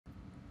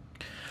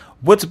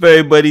What's up,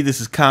 everybody? This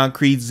is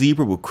Concrete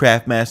Zebra with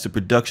Craftmaster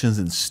Productions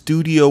and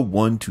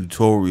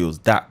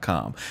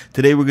Studio1tutorials.com.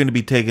 Today we're going to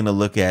be taking a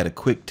look at a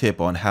quick tip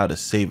on how to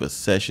save a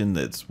session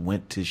that's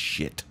went to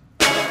shit.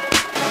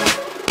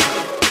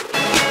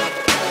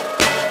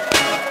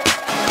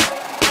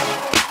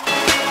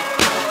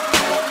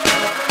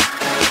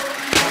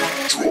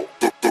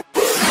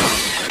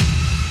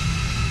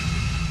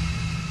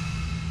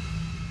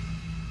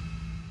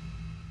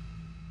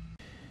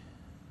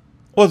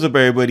 What's up,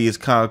 everybody? It's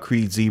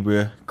Concrete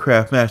Zebra,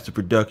 Craftmaster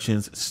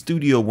Productions,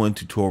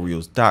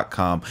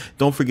 Studio1tutorials.com.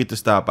 Don't forget to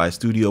stop by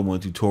Studio One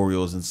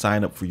Tutorials and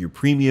sign up for your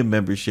premium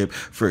membership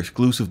for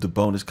exclusive to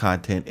bonus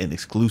content and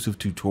exclusive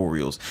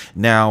tutorials.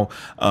 Now,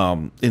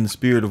 in the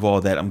spirit of all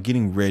that, I'm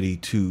getting ready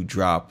to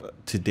drop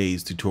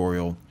today's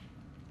tutorial.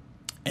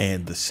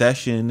 And the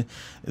session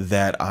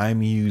that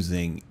I'm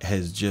using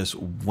has just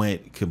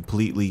went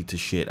completely to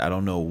shit. I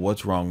don't know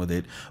what's wrong with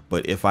it,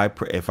 but if I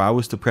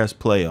was to press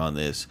play on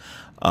this,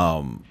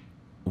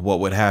 what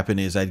would happen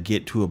is I'd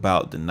get to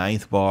about the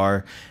 9th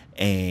bar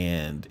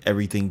and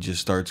everything just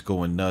starts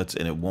going nuts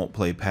and it won't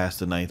play past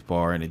the 9th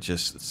bar, and it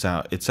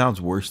sounds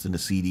worse than the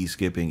CD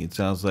skipping. It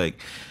sounds like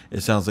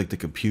the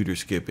computer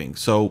skipping.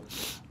 So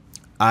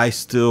I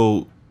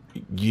still,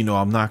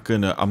 I'm not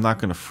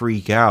gonna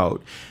freak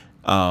out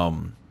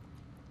and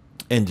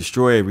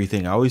destroy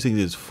everything. I always think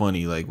it's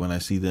funny, like when I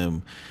see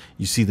them,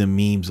 you see the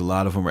memes, a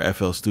lot of them are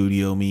FL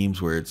Studio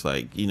memes where it's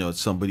like,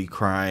 it's somebody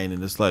crying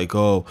and it's like,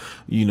 oh,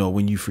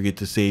 when you forget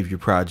to save your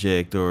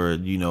project, or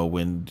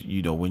when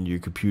your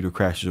computer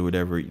crashes or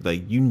whatever,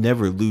 like, you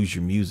never lose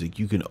your music,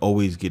 you can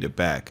always get it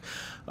back.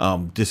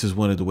 This is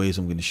one of the ways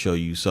I'm going to show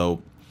you.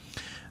 So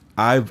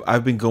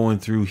I've been going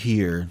through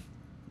here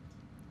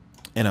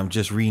and I'm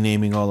just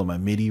renaming all of my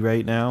MIDI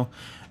right now,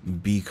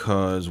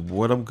 because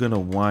what I'm gonna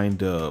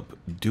wind up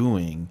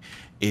doing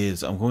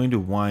is I'm going to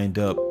wind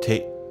up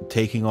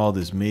taking all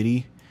this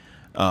MIDI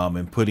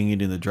and putting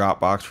it in the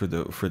Dropbox for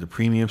the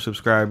premium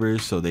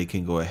subscribers, so they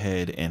can go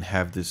ahead and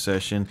have this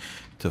session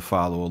to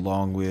follow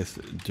along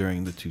with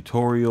during the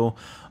tutorial.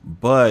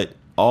 But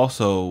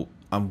also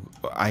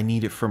I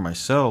need it for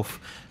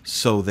myself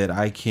so that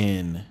I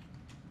can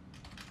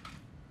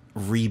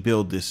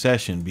rebuild this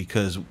session,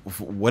 because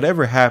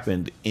whatever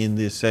happened in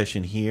this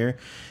session here,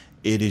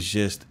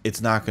 it's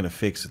not going to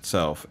fix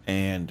itself,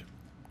 and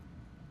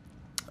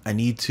I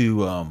need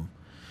to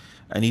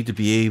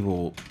be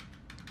able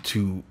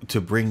to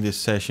bring this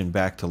session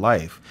back to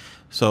life.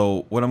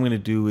 So what I'm going to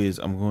do is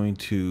I'm going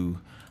to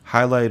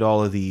highlight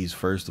all of these.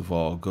 First of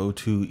all, go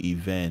to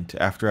event.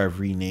 After I've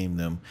renamed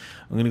them,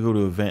 I'm going to go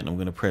to event and I'm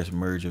going to press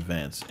merge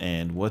events,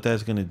 and what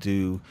that's going to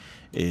do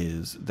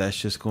is that's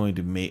just going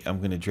to I'm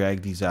going to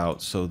drag these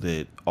out so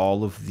that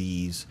all of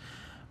these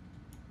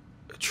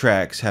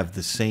tracks have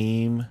the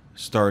same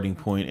starting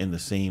point and the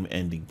same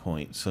ending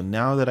point. So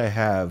now that I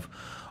have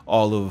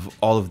all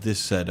of this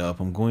set up,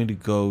 I'm going to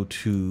go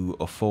to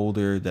a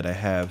folder that I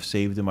have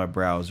saved in my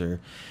browser,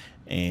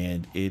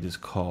 and it is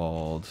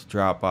called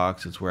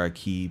Dropbox. It's where I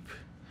keep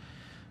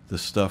the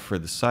stuff for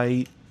the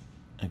site.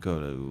 I go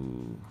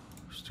to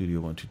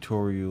Studio One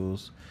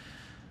Tutorials,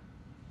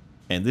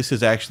 and this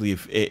is actually,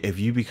 if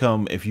you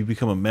become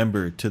a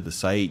member to the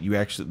site,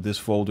 this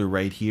folder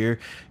right here,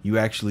 you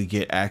actually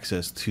get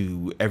access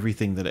to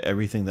everything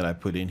that I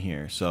put in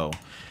here. So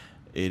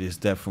it is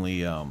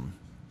definitely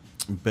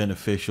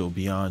beneficial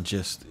beyond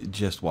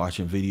just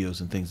watching videos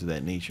and things of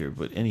that nature.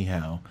 But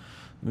anyhow,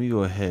 let me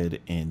go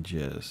ahead and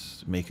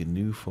just make a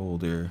new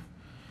folder,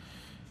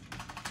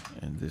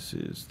 and this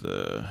is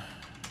the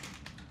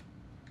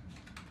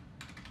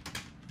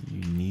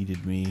You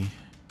Needed Me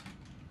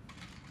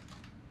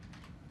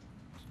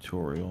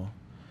tutorial.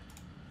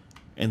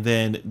 And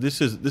then this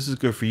is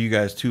good for you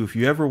guys too. If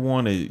you ever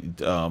want to,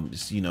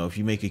 if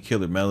you make a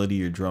killer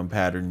melody or drum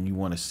pattern and you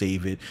want to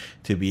save it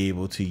to be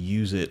able to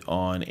use it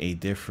on a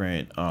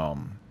different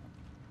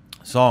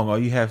song, all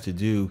you have to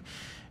do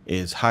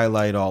is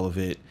highlight all of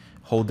it,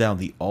 hold down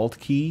the Alt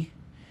key,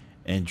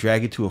 and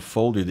drag it to a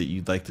folder that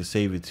you'd like to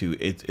save it to.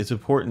 It's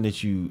important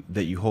that you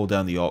hold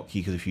down the Alt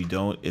key, because if you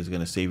don't, it's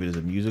going to save it as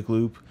a music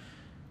loop.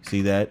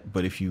 See that?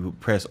 But if you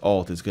press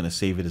Alt, it's going to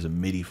save it as a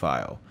MIDI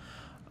file.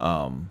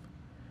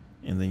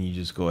 And then you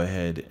just go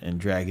ahead and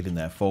drag it in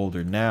that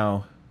folder.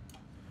 Now,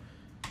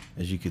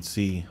 as you can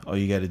see, all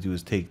you got to do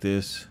is take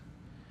this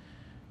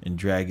and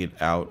drag it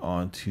out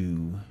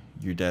onto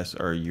your desk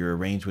or your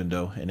arrange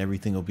window, and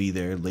everything will be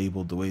there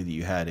labeled the way that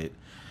you had it.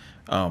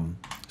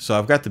 So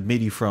I've got the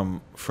MIDI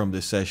from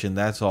this session.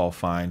 That's all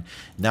fine.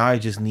 Now I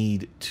just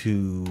need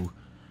to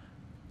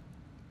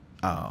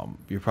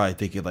you're probably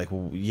thinking like,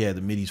 well, yeah,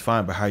 the MIDI's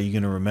fine, but how are you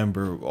going to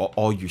remember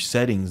all your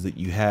settings that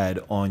you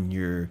had on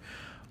your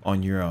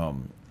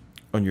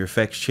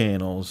effects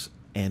channels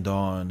and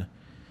on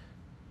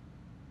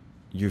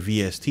your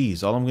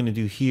VSTs? All I'm going to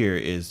do here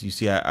is, you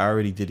see, I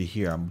already did it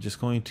here. I'm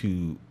just going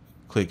to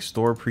click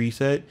store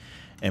preset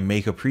and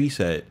make a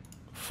preset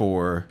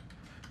for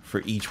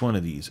each one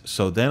of these.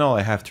 So then all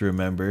I have to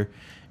remember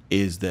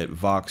is that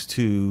Vox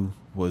 2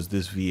 was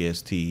this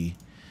VST,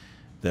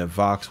 that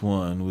Vox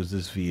 1 was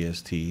this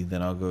VST.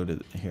 Then I'll go to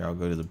here, I'll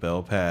go to the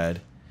bell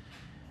pad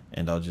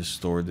and I'll just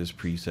store this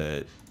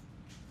preset.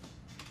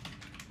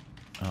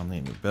 I'll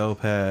name it bell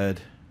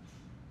pad.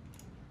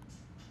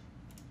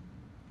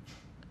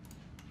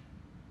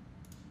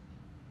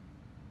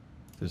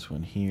 This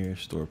one here,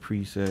 store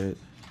preset,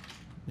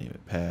 name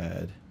it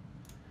pad.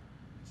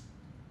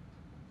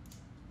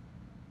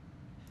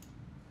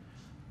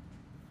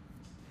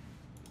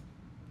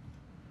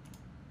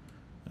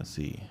 Let's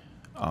see,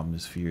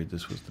 Omnisphere,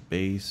 this was the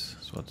base.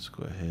 So I'll just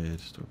go ahead,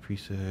 store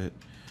preset.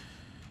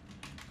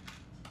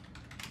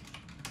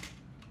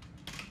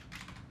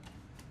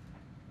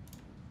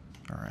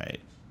 All right.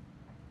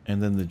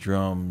 And then the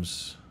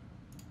drums,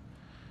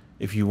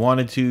 if you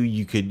wanted to,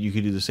 you could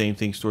do the same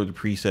thing, store the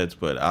presets,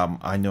 but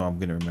I know I'm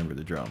gonna remember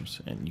the drums,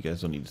 and you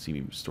guys don't need to see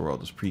me store all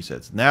those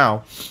presets.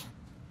 Now,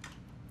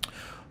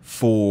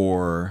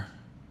 for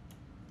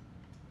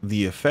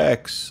the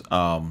effects,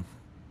 all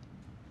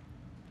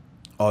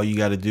you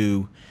got to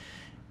do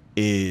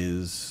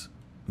is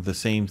the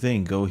same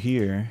thing. Go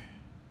here.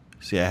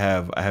 See, I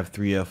have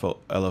 3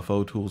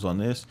 LFO tools on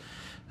this,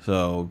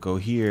 so go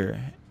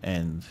here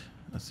and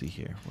let's see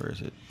here. Where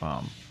is it?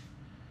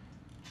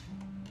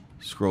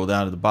 Scroll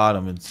down to the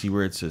bottom and see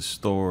where it says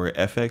store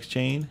FX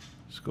chain.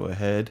 Just go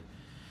ahead,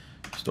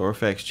 store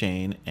FX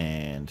chain,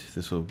 and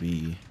this will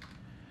be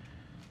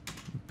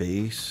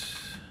base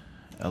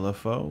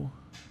LFO.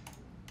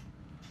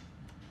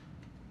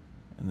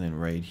 And then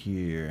right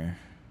here,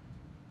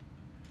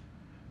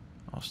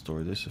 I'll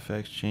store this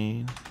effects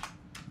chain,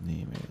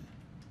 name it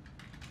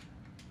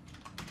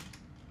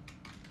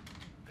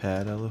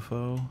pad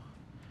LFO,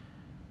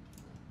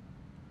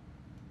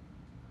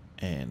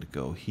 and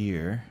go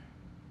here.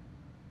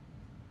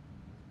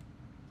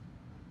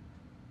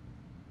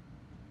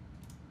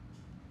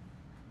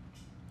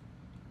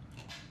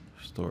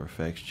 Store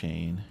effects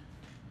chain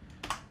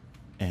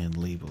and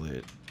label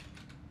it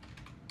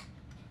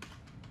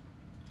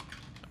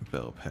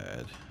bell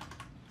pad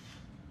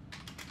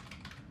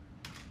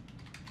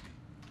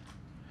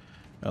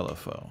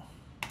LFO.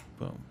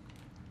 Boom.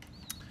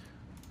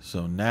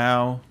 So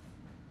now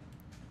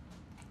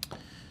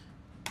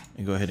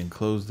and go ahead and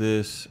close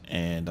this,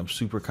 and I'm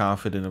super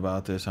confident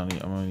about this. I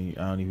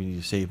don't even need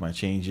to save my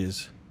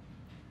changes.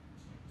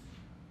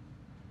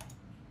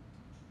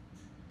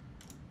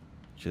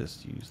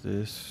 Just use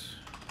this.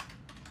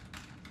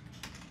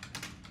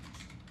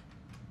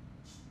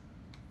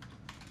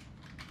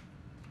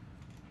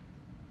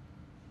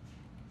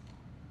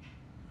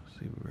 Let's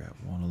see, we're at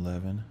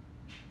 111.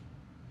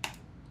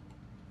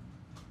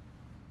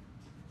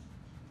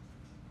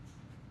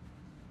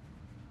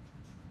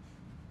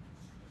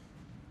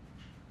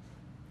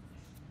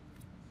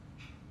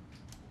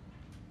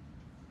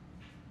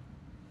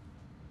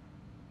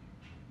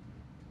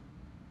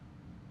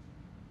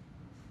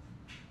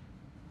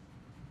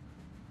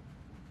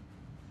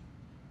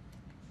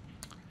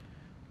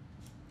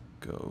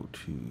 Go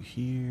to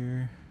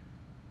here.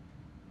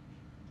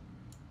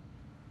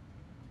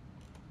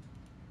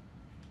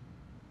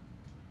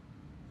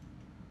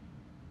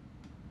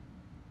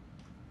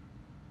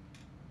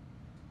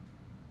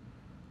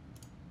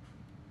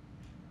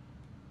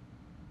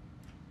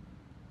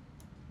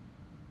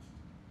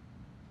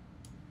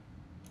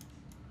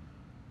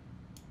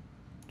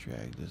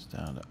 Drag this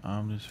down to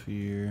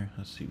Omnisphere.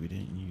 Let's see, we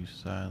didn't use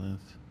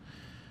silence.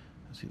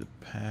 Let's see the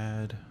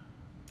pad.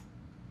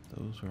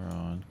 Those are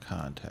on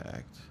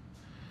contact.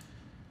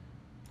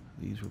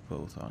 These were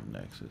both on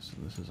Nexus,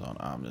 and this is on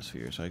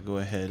Omnisphere. So I go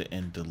ahead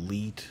and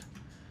delete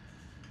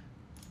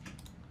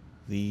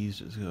these.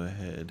 Just go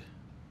ahead,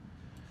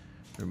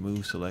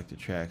 remove selected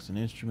tracks and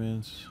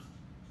instruments.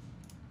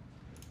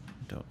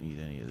 Don't need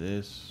any of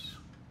this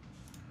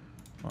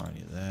or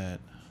any of that.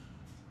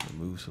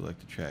 Remove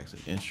selected tracks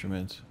and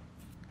instruments.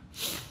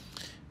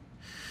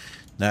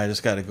 Now I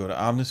just got to go to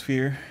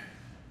Omnisphere.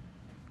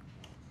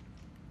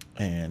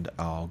 And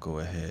I'll go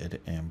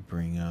ahead and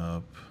bring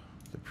up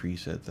the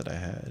preset that I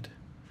had.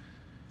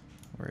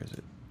 Where is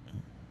it?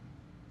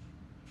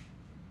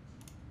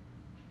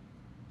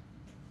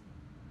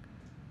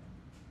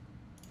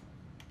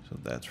 So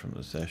that's from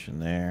the session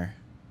there.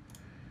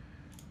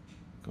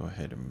 Go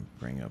ahead and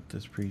bring up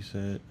this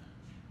preset.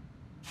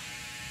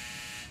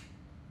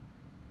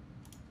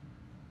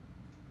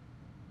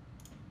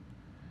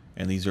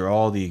 And these are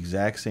all the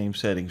exact same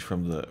settings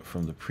from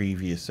the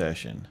previous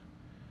session.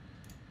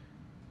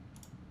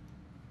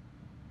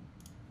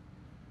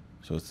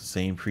 So it's the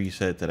same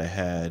preset that I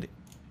had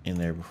in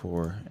there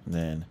before. And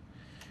then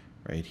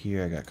right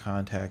here, I got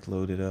contact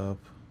loaded up.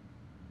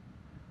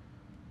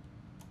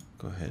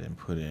 Go ahead and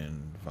put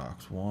in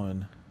Vox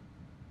 1.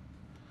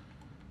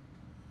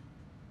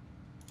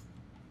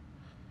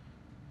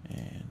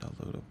 And I'll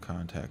load up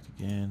contact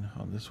again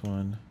on this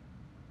one.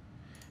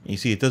 And you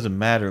see, it doesn't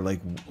matter,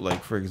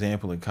 like for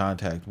example, in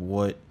contact,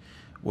 what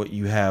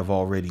you have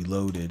already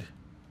loaded.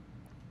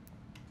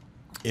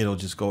 It'll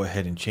just go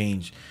ahead and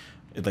change.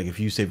 Like if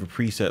you save a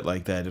preset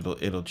like that,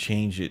 it'll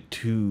change it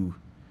to,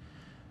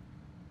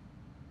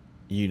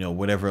 you know,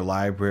 whatever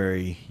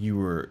library you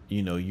were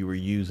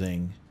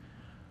using,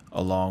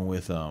 along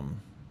with the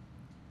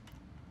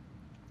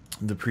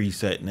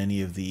preset and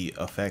any of the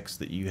effects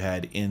that you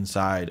had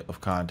inside of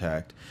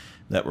Contact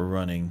that were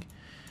running.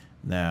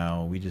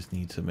 Now we just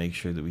need to make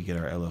sure that we get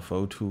our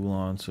LFO tool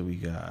on. So we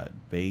got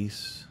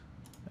bass,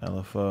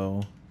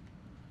 LFO,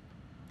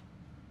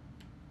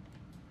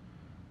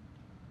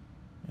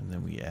 and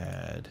then we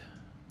add,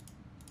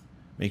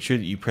 make sure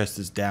that you press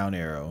this down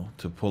arrow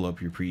to pull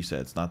up your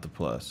presets, not the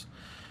plus.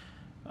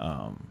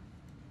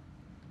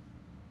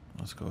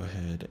 Let's go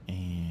ahead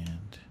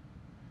and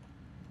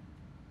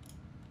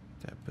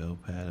that bell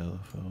pad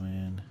LFO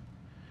in,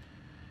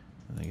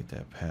 and then get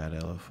that pad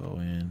LFO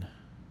in.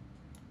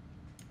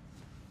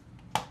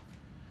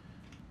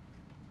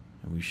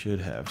 And we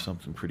should have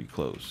something pretty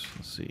close.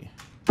 Let's see.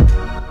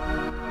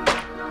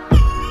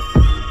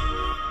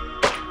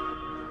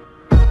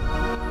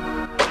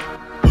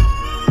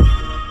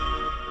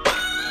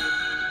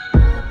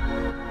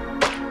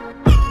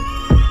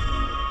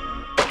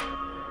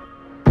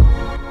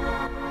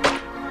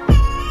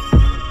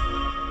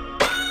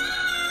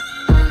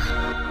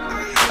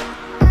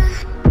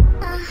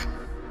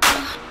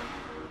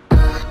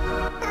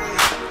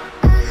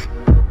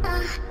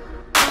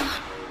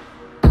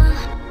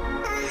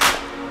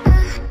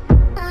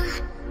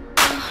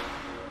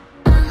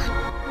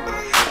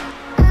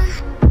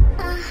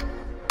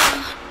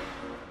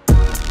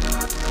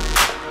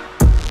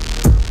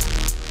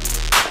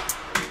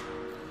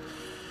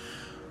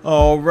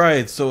 All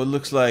right, so it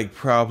looks like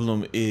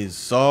problem is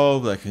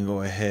solved. I can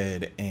go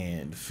ahead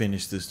and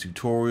finish this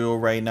tutorial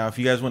right now. If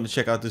you guys want to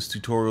check out this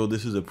tutorial,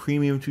 this is a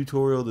premium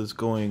tutorial that's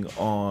going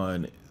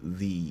on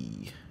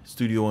the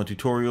Studio One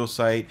tutorial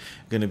site.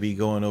 Going to be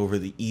going over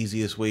the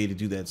easiest way to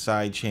do that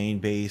side chain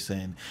bass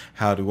and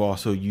how to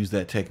also use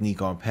that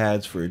technique on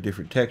pads for a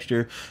different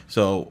texture.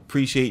 So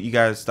appreciate you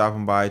guys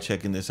stopping by,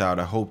 checking this out.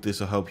 I hope this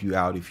will help you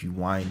out if you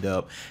wind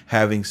up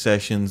having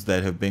sessions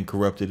that have been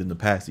corrupted in the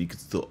past. You can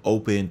still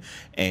open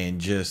and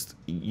just,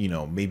 you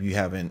know, maybe you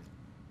haven't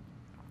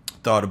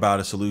thought about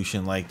a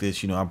solution like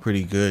this. You know, I'm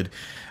pretty good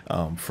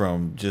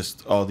from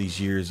just all these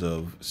years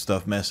of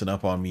stuff messing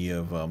up on me,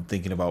 of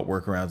thinking about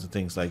workarounds and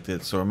things like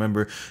that. So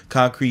remember,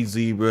 Concrete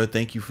Zebra,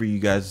 thank you for you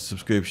guys'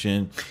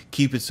 subscription.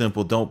 Keep it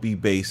simple, don't be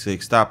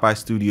basic. Stop by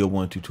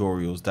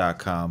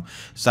studio1tutorials.com,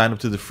 sign up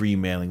to the free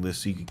mailing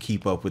list so you can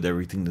keep up with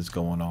everything that's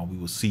going on. We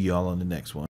will see y'all on the next one.